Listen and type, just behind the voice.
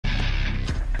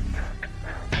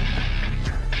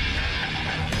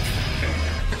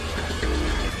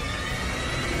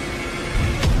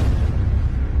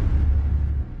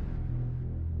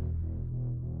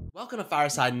Welcome to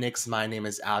Fireside Knicks. My name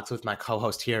is Alex with my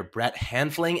co-host here, Brett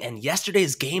Hanfling. And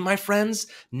yesterday's game, my friends,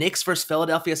 Knicks versus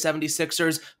Philadelphia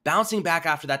 76ers, bouncing back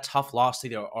after that tough loss to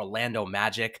the Orlando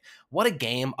Magic. What a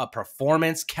game, a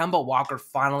performance. Kemba Walker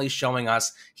finally showing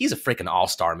us he's a freaking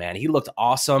all-star, man. He looked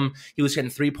awesome. He was hitting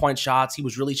three-point shots. He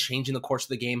was really changing the course of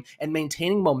the game and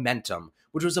maintaining momentum,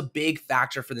 which was a big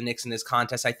factor for the Knicks in this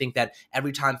contest. I think that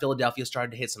every time Philadelphia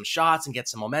started to hit some shots and get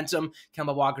some momentum,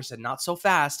 Kemba Walker said, not so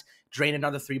fast, drained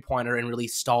another three-pointer and really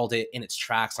stalled it in its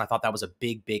tracks. And I thought that was a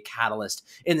big, big catalyst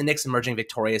in the Knicks emerging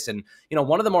victorious. And,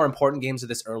 one of the more important games of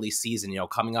this early season,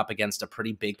 coming up against a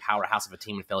pretty big powerhouse of a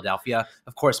team in Philadelphia.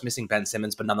 Of course, missing Ben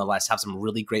Simmons, but nonetheless have some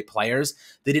really great players.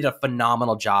 They did a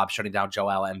phenomenal job shutting down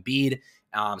Joel Embiid.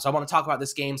 So I want to talk about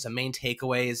this game, some main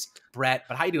takeaways. Brett,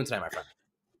 but how you doing tonight, my friend?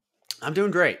 I'm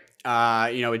doing great.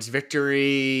 It's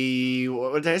victory.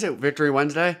 What did I say? Victory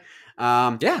Wednesday.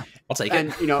 Yeah, I'll take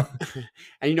it.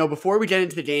 And before we get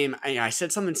into the game, I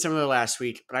said something similar last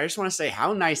week, but I just want to say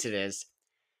how nice it is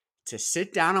to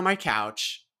sit down on my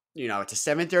couch. It's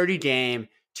a 7:30 game.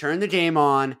 Turn the game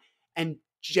on, and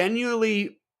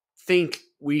genuinely think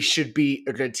we should be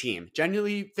a good team.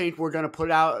 Genuinely think we're going to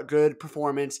put out a good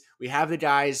performance. We have the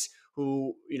guys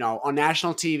who, on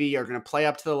national TV are going to play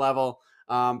up to the level.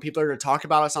 People are going to talk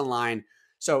about us online.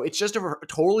 So it's just a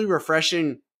totally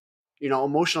refreshing,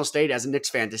 emotional state as a Knicks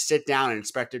fan to sit down and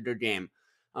expect a good game.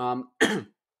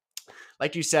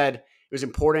 Like you said, it was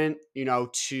important,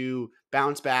 to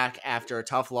bounce back after a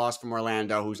tough loss from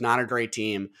Orlando, who's not a great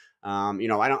team. I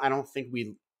don't think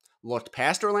we looked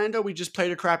past Orlando. We just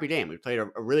played a crappy game. We played a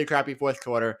really crappy fourth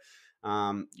quarter.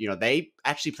 They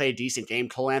actually played a decent game.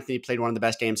 Cole Anthony played one of the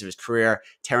best games of his career.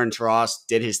 Terrence Ross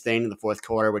did his thing in the fourth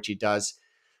quarter, which he does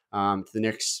to the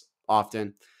Knicks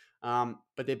often.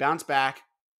 But they bounced back.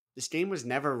 This game was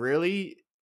never really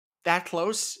that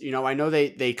close. I know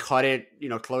they cut it,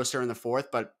 closer in the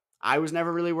fourth, but I was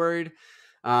never really worried.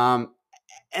 And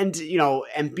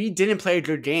Embiid didn't play a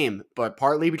good game, but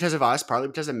partly because of us, partly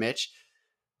because of Mitch.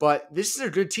 But this is a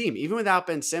good team. Even without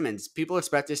Ben Simmons, people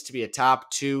expect this to be a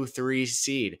top 2-3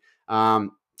 seed.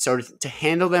 So to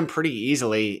handle them pretty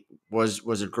easily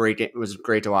was a great game. It was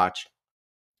great to watch.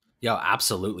 Yo,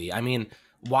 absolutely. I mean,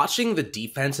 watching the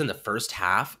defense in the first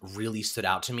half really stood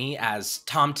out to me as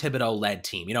Tom Thibodeau-led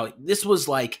team. This was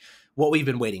like what we've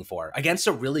been waiting for. Against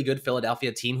a really good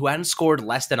Philadelphia team who hadn't scored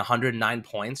less than 109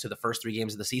 points through the first three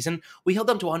games of the season, we held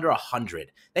them to under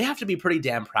 100. They have to be pretty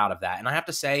damn proud of that. And I have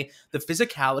to say, the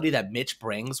physicality that Mitch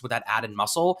brings with that added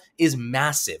muscle is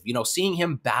massive. Seeing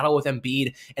him battle with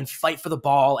Embiid and fight for the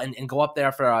ball and go up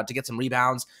there to get some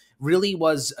rebounds really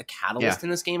was a catalyst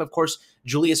in this game. Of course,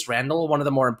 Julius Randle, one of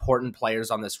the more important players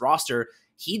on this roster,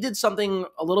 he did something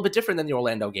a little bit different than the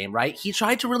Orlando game, right? He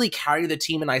tried to really carry the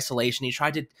team in isolation. He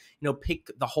tried to,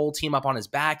 pick the whole team up on his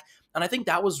back. And I think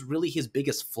that was really his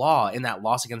biggest flaw in that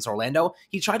loss against Orlando.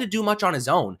 He tried to do much on his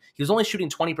own. He was only shooting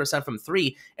 20% from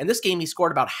three. And this game, he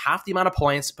scored about half the amount of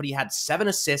points, but he had 7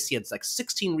 assists. He had like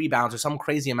 16 rebounds or some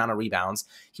crazy amount of rebounds.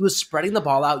 He was spreading the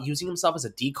ball out, using himself as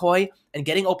a decoy and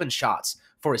getting open shots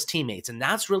for his teammates. And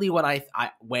that's really what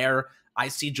where I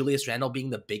see Julius Randle being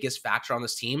the biggest factor on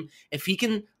this team. If he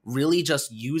can really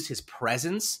just use his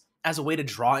presence as a way to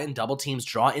draw in double teams,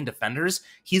 draw in defenders,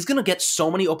 he's going to get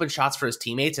so many open shots for his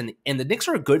teammates. And the Knicks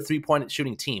are a good three-point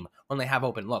shooting team when they have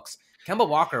open looks. Kemba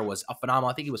Walker was a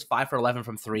phenomenal. I think he was 5 for 11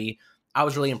 from three. I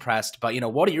was really impressed. But,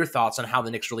 what are your thoughts on how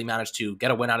the Knicks really managed to get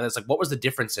a win out of this? Like, what was the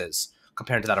differences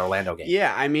compared to that Orlando game?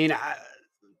 Yeah, I mean,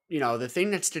 the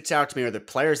thing that sticks out to me, or the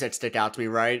players that stick out to me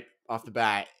right off the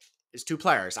bat, is two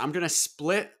players. I'm going to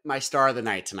split my star of the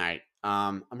night tonight.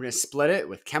 I'm going to split it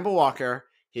with Kemba Walker,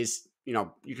 his,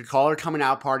 you could call it a coming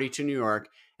out party to New York,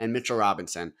 and Mitchell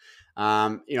Robinson.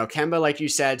 Kemba, like you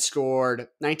said, scored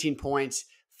 19 points,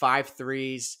 5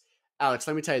 threes. Alex,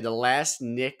 let me tell you, the last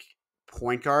Knick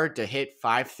point guard to hit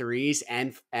 5 threes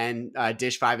and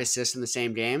dish 5 assists in the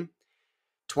same game,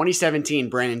 2017,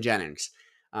 Brandon Jennings.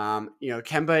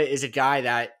 Kemba is a guy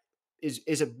that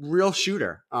is a real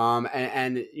shooter.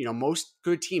 And most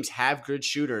good teams have good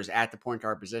shooters at the point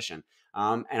guard position.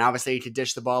 And obviously he could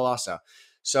dish the ball also.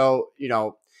 So,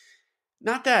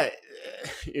 not that,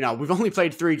 we've only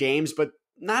played 3 games, but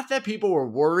not that people were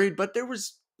worried, but there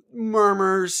was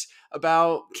murmurs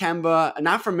about Kemba,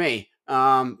 not from me,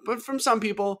 but from some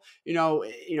people,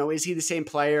 is he the same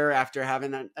player after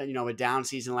having a down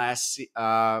season last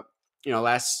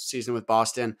season with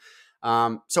Boston?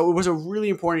 So it was a really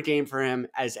important game for him,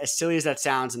 as silly as that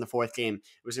sounds in the fourth game.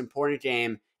 It was an important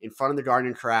game in front of the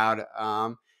Garden crowd.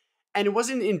 And it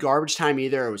wasn't in garbage time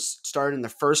either. It was started in the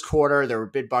first quarter. There were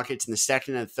big buckets in the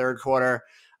second and third quarter.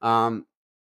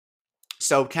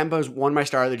 So Kemba's won my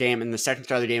star of the game, and the second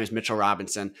star of the game is Mitchell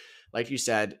Robinson. Like you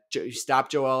said, you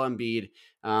stopped Joel Embiid.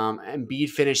 Embiid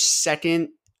finished second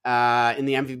in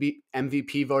the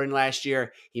MVP voting last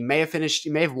year. He may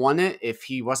have won it if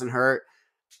he wasn't hurt.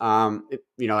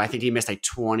 I think he missed like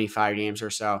 25 games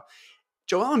or so.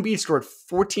 Joel Embiid scored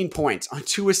 14 points on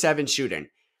 2 of 7 shooting.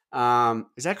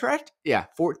 Is that correct? Yeah,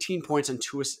 14 points on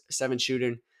 2 of 7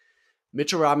 shooting.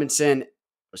 Mitchell Robinson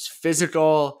was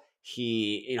physical.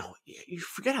 You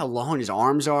forget how long his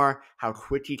arms are, how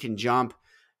quick he can jump.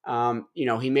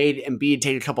 He made Embiid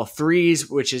take a couple of threes,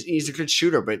 which is he's a good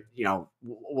shooter, but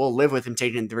we'll live with him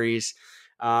taking threes.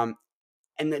 And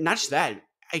not just that,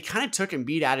 I kind of took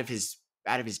Embiid out of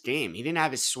his game. He didn't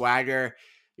have his swagger.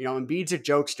 Embiid's a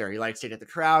jokester. He likes to get the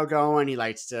crowd going. He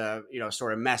likes to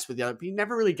sort of mess with the other. He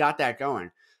never really got that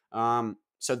going.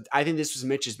 So I think this was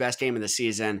Mitch's best game of the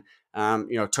season.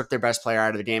 Took their best player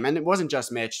out of the game, and it wasn't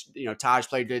just Mitch. Taj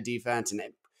played good defense, and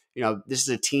this is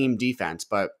a team defense.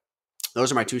 But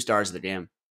those are my 2 stars of the game.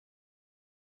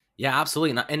 Yeah,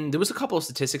 absolutely. And there was a couple of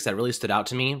statistics that really stood out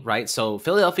to me, right? So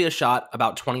Philadelphia shot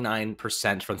about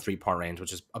 29% from three-point range,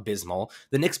 which is abysmal.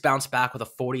 The Knicks bounced back with a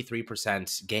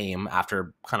 43% game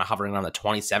after kind of hovering around the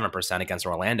 27% against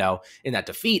Orlando in that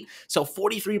defeat. So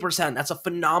 43%, that's a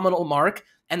phenomenal mark.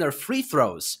 And their free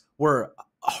throws were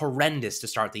horrendous to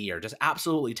start the year, just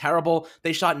absolutely terrible.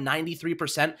 They shot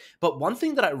 93%. But one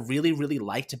thing that I really, really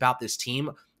liked about this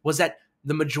team was that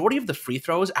the majority of the free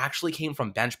throws actually came from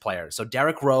bench players. So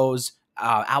Derrick Rose,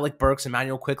 Alec Burks, and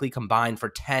Emmanuel quickly combined for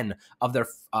 10 of their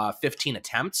 15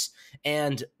 attempts.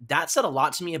 And that said a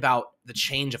lot to me about the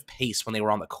change of pace when they were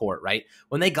on the court, right?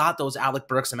 When they got those Alec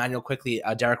Burks, Emmanuel quickly,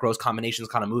 Derrick Rose combinations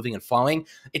kind of moving and flowing,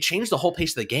 it changed the whole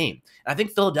pace of the game. And I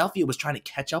think Philadelphia was trying to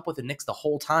catch up with the Knicks the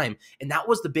whole time. And that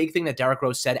was the big thing that Derrick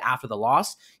Rose said after the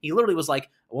loss. He literally was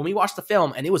like, when we watched the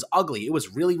film, and it was ugly, it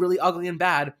was really, really ugly and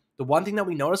bad. The one thing that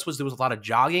we noticed was there was a lot of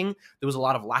jogging. There was a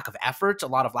lot of lack of effort, a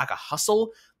lot of lack of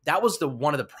hustle. That was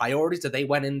one of the priorities that they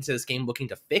went into this game looking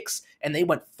to fix, and they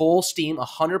went full steam,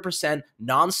 100%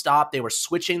 nonstop. They were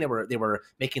switching. They were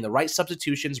making the right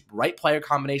substitutions, right player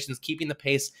combinations, keeping the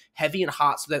pace heavy and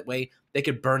hot, so that way they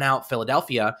could burn out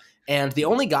Philadelphia. And the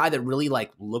only guy that really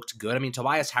looked good, I mean,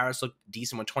 Tobias Harris looked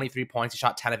decent with 23 points. He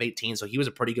shot 10 of 18, so he was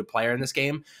a pretty good player in this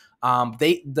game.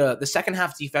 The second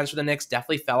half defense for the Knicks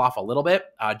definitely fell off a little bit.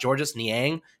 Georges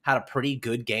Niang had a pretty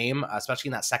good game, especially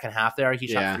in that second half there. He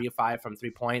shot 3 of 5 from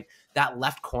 3-point. That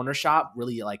left corner shot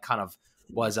really kind of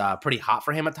was pretty hot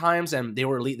for him at times, and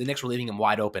the Knicks were leaving him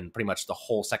wide open pretty much the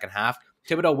whole second half.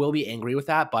 Thibodeau will be angry with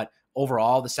that, but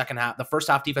overall, the first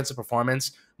half defensive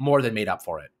performance more than made up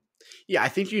for it. Yeah, I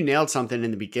think you nailed something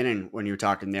in the beginning when you were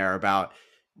talking there about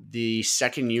the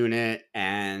second unit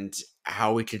and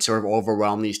how we could sort of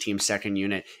overwhelm these teams' second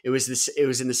unit. It was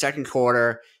in the second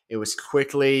quarter. It was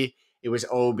quickly. It was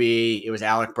Obi. It was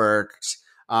Alec Burks.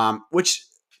 Which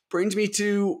brings me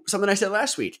to something I said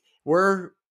last week.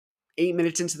 We're 8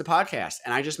 minutes into the podcast,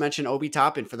 and I just mentioned Obi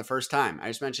Toppin for the first time. I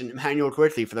just mentioned Emmanuel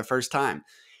Quickly for the first time.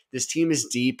 This team is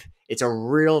deep. It's a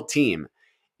real team.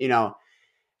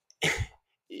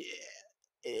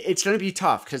 It's going to be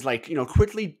tough because,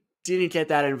 Quickly didn't get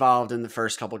that involved in the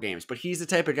first couple games, but he's the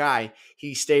type of guy.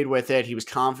 He stayed with it. He was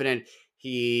confident. What do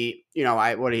you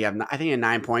have? I think he had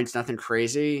 9 points, nothing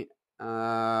crazy. He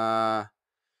had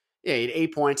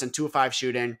 8 points and 2 of 5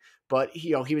 shooting, but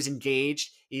he was engaged.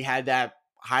 He had that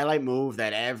highlight move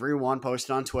that everyone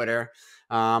posted on Twitter,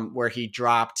 where he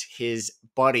dropped his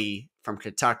buddy from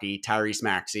Kentucky, Tyrese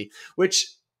Maxey,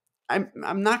 which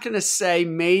I'm not going to say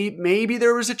maybe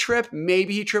there was a trip.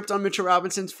 Maybe he tripped on Mitchell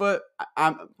Robinson's foot.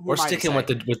 We're sticking with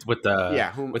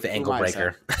the ankle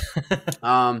breaker.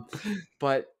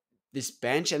 But this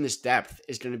bench and this depth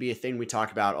is going to be a thing we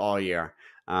talk about all year.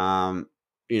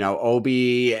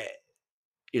 Obi,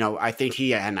 I think he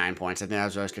had 9 points. I think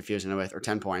that's what I was confusing it with, or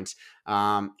 10 points.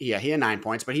 He had 9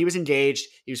 points, but he was engaged.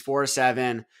 He was 4 of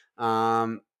 7.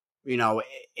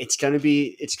 It's going to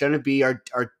be our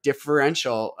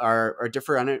differential, our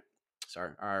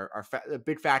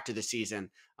big factor this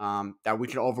season, that we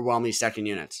can overwhelm these second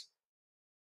units.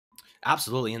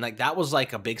 Absolutely. And that was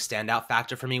a big standout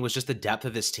factor for me, was just the depth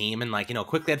of this team. And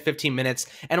Quickly had 15 minutes.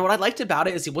 And what I liked about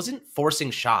it is he wasn't forcing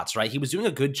shots, right? He was doing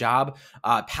a good job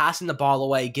passing the ball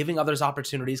away, giving others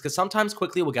opportunities, because sometimes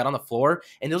Quickly will get on the floor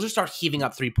and they'll just start heaving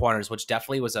up 3-pointers, which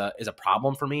definitely is a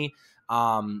problem for me.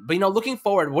 But looking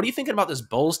forward, what are you thinking about this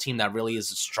Bulls team that really is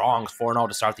strong 4-0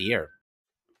 to start the year?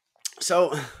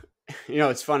 So,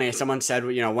 it's funny. Someone said,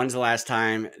 when's the last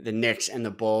time the Knicks and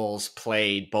the Bulls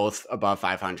played both above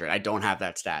 500? I don't have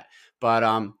that stat. But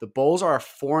the Bulls are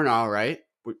 4-0, right?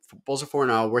 Bulls are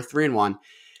 4-0. We're 3-1.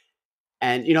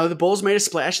 And the Bulls made a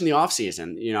splash in the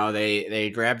offseason. They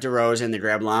grabbed DeRozan, they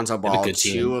grabbed Lonzo They have a Ball, good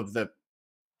team.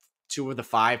 two of the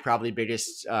five probably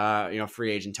biggest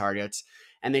free agent targets,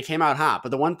 and they came out hot. But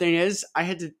the one thing is, I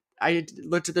had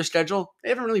looked at their schedule. They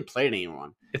haven't really played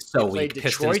anyone. It's They so played weak.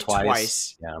 Pistons Detroit twice.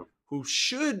 twice, Yeah. who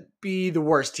should be the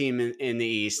worst team in the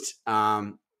East.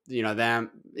 Them,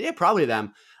 yeah, probably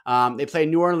them. They played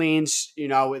New Orleans,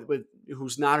 with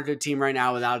who's not a good team right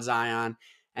now without Zion,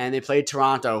 and they played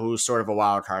Toronto, who's sort of a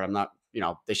wild card. I'm not,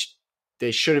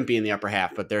 they shouldn't be in the upper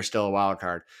half, but they're still a wild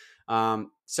card.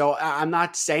 So I'm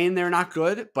not saying they're not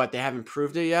good, but they haven't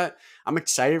proved it yet. I'm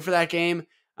excited for that game.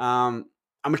 I'm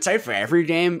excited for every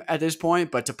game at this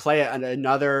point, but to play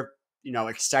another,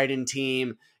 exciting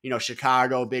team,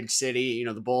 Chicago, big city,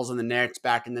 the Bulls and the Knicks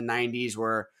back in the 90s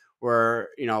were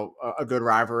a good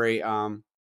rivalry.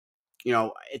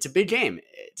 It's a big game.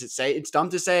 It's dumb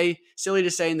to say, silly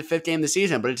to say in the fifth game of the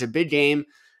season, but it's a big game,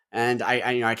 and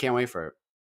I can't wait for it.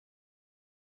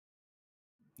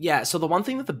 Yeah, so the one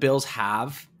thing that the Bills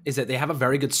have is that they have a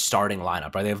very good starting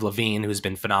lineup, right? They have Levine, who's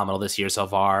been phenomenal this year so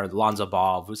far, Lonzo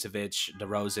Ball, Vucevic,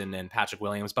 DeRozan, and Patrick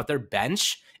Williams, but their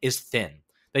bench is thin.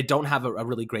 They don't have a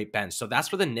really great bench. So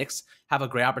that's where the Knicks have a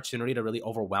great opportunity to really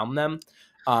overwhelm them.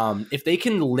 If they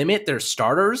can limit their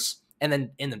starters and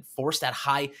then force that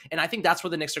high, and I think that's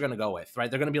where the Knicks are going to go with, right?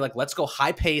 They're going to be like, let's go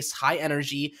high pace, high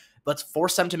energy. Let's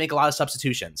force them to make a lot of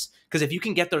substitutions. Because if you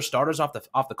can get their starters off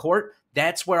the court,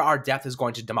 that's where our depth is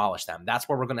going to demolish them. That's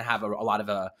where we're going to have a lot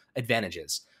of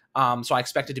advantages. So I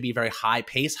expect it to be a very high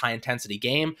pace, high intensity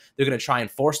game. They're going to try and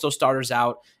force those starters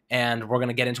out, and we're going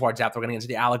to get into our depth. We're going to get into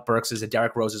the Alec Burkses and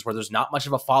Derrick Roses, where there's not much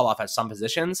of a fall off at some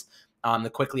positions.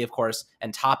 The Quickly, of course,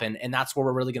 and Toppin, and that's where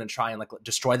we're really going to try and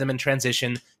destroy them in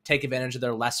transition, take advantage of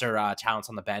their lesser talents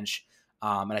on the bench.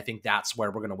 And I think that's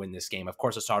where we're going to win this game. Of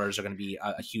course, the starters are going to be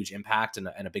a huge impact and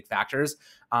a big factors.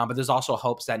 But there's also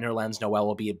hopes that Nerlens Noel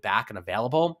will be back and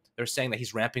available. They're saying that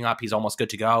he's ramping up. He's almost good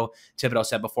to go. Thibodeau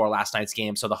said before last night's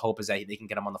game. So the hope is that they can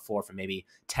get him on the floor for maybe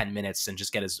 10 minutes and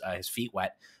just get his feet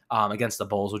wet against the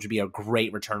Bulls, which would be a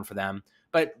great return for them.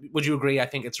 But would you agree? I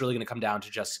think it's really going to come down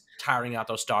to just tiring out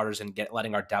those starters and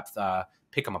letting our depth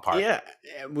pick them apart. Yeah,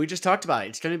 we just talked about it.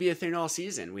 It's going to be a thing all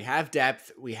season. We have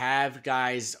depth. We have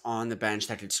guys on the bench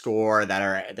that could score, that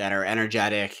are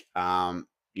energetic, that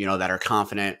are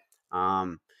confident.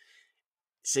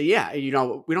 So yeah,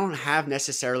 we don't have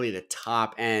necessarily the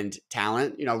top end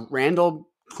talent. Randall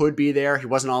could be there. He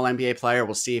was an All NBA player.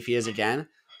 We'll see if he is again.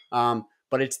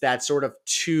 But it's that sort of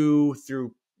 2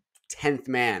 through 10th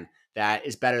man that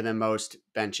is better than most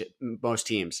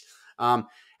teams.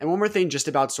 And one more thing, just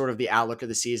about sort of the outlook of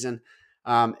the season.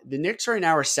 The Knicks right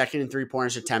now are second in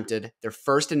 3-pointers attempted. They're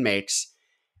first in makes.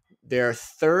 They're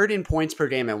third in points per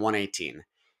game at 118.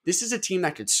 This is a team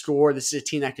that could score. This is a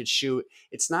team that could shoot.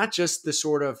 It's not just the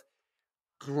sort of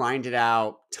grinded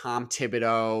out Tom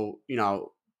Thibodeau,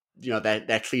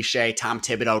 that cliche Tom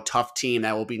Thibodeau tough team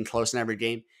that will be close in every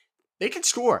game. They could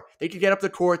score. They could get up the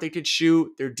court. They could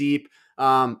shoot. They're deep.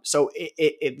 So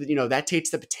that takes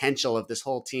the potential of this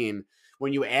whole team.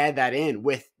 When you add that in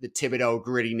with the Thibodeau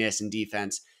grittiness and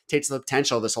defense, takes the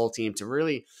potential of this whole team to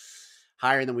really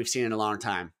higher than we've seen in a long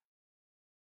time.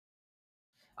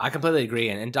 I completely agree.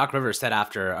 And Doc Rivers said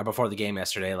before the game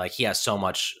yesterday, he has so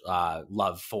much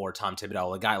love for Tom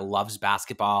Thibodeau. The guy loves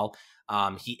basketball.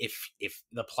 If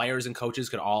the players and coaches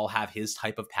could all have his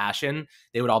type of passion,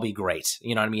 they would all be great.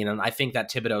 You know what I mean? And I think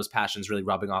that Thibodeau's passion is really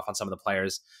rubbing off on some of the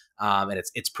players. And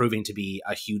it's proving to be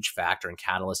a huge factor and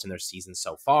catalyst in their season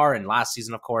so far, and last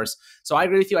season, of course. So I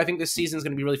agree with you. I think this season is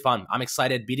going to be really fun. I'm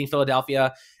excited. Beating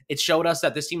Philadelphia, it showed us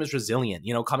that this team is resilient.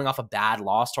 Coming off a bad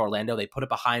loss to Orlando, they put it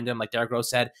behind them. Like Derrick Rose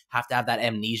said, have to have that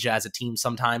amnesia as a team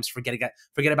sometimes. Forget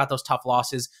about those tough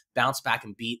losses. Bounce back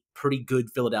and beat pretty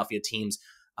good Philadelphia teams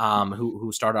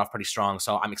who started off pretty strong.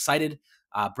 So I'm excited.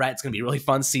 Brett, it's going to be a really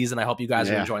fun season. I hope you guys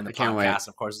are enjoying the podcast.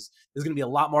 Of course, there's going to be a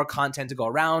lot more content to go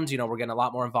around. We're getting a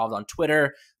lot more involved on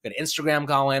Twitter. We've got Instagram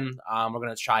going. We're going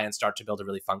to try and start to build a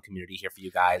really fun community here for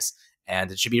you guys.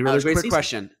 And it should be a really great quick season.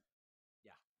 Question.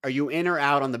 Yeah. Are you in or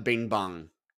out on the Bing Bong?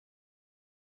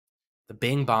 The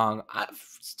Bing Bong.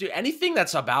 Dude, anything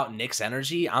that's about Knicks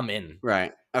energy, I'm in.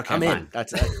 Right. Okay, I'm fine. In.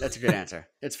 That's a good answer.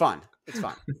 It's fun.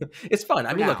 It's fun.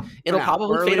 I mean, look, it'll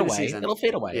probably fade away. It'll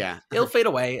fade away. Yeah. It'll fade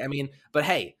away. I mean, but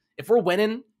hey, if we're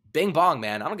winning, Bing Bong,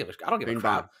 man. I don't give a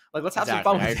crap. Let's have some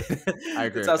fun with it. I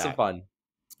agree. Let's have some fun.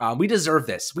 We deserve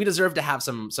this. We deserve to have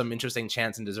some interesting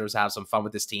chance and deserves to have some fun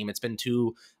with this team. It's been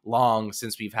too long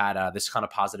since we've had this kind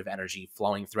of positive energy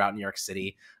flowing throughout New York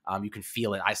City. You can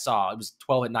feel it. I saw it was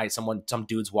 12 at night. Some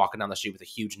dudes walking down the street with a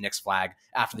huge Knicks flag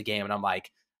after the game, and I'm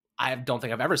like, I don't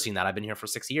think I've ever seen that. I've been here for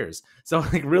 6 years. So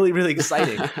like really, really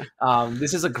exciting.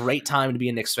 This is a great time to be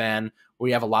a Knicks fan.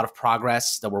 We have a lot of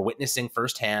progress that we're witnessing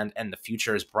firsthand, and the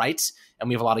future is bright. And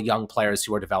we have a lot of young players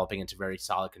who are developing into very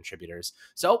solid contributors.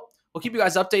 So we'll keep you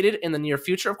guys updated in the near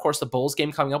future. Of course, the Bulls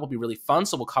game coming up will be really fun,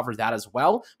 so we'll cover that as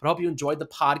well. But I hope you enjoyed the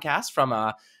podcast from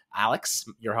Alex,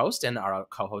 your host, and our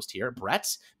co-host here,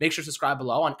 Brett. Make sure to subscribe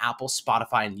below on Apple,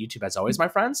 Spotify, and YouTube as always, my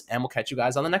friends. And we'll catch you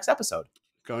guys on the next episode.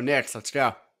 Go Knicks. Let's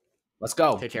go. Let's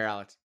go. Take care, Alex.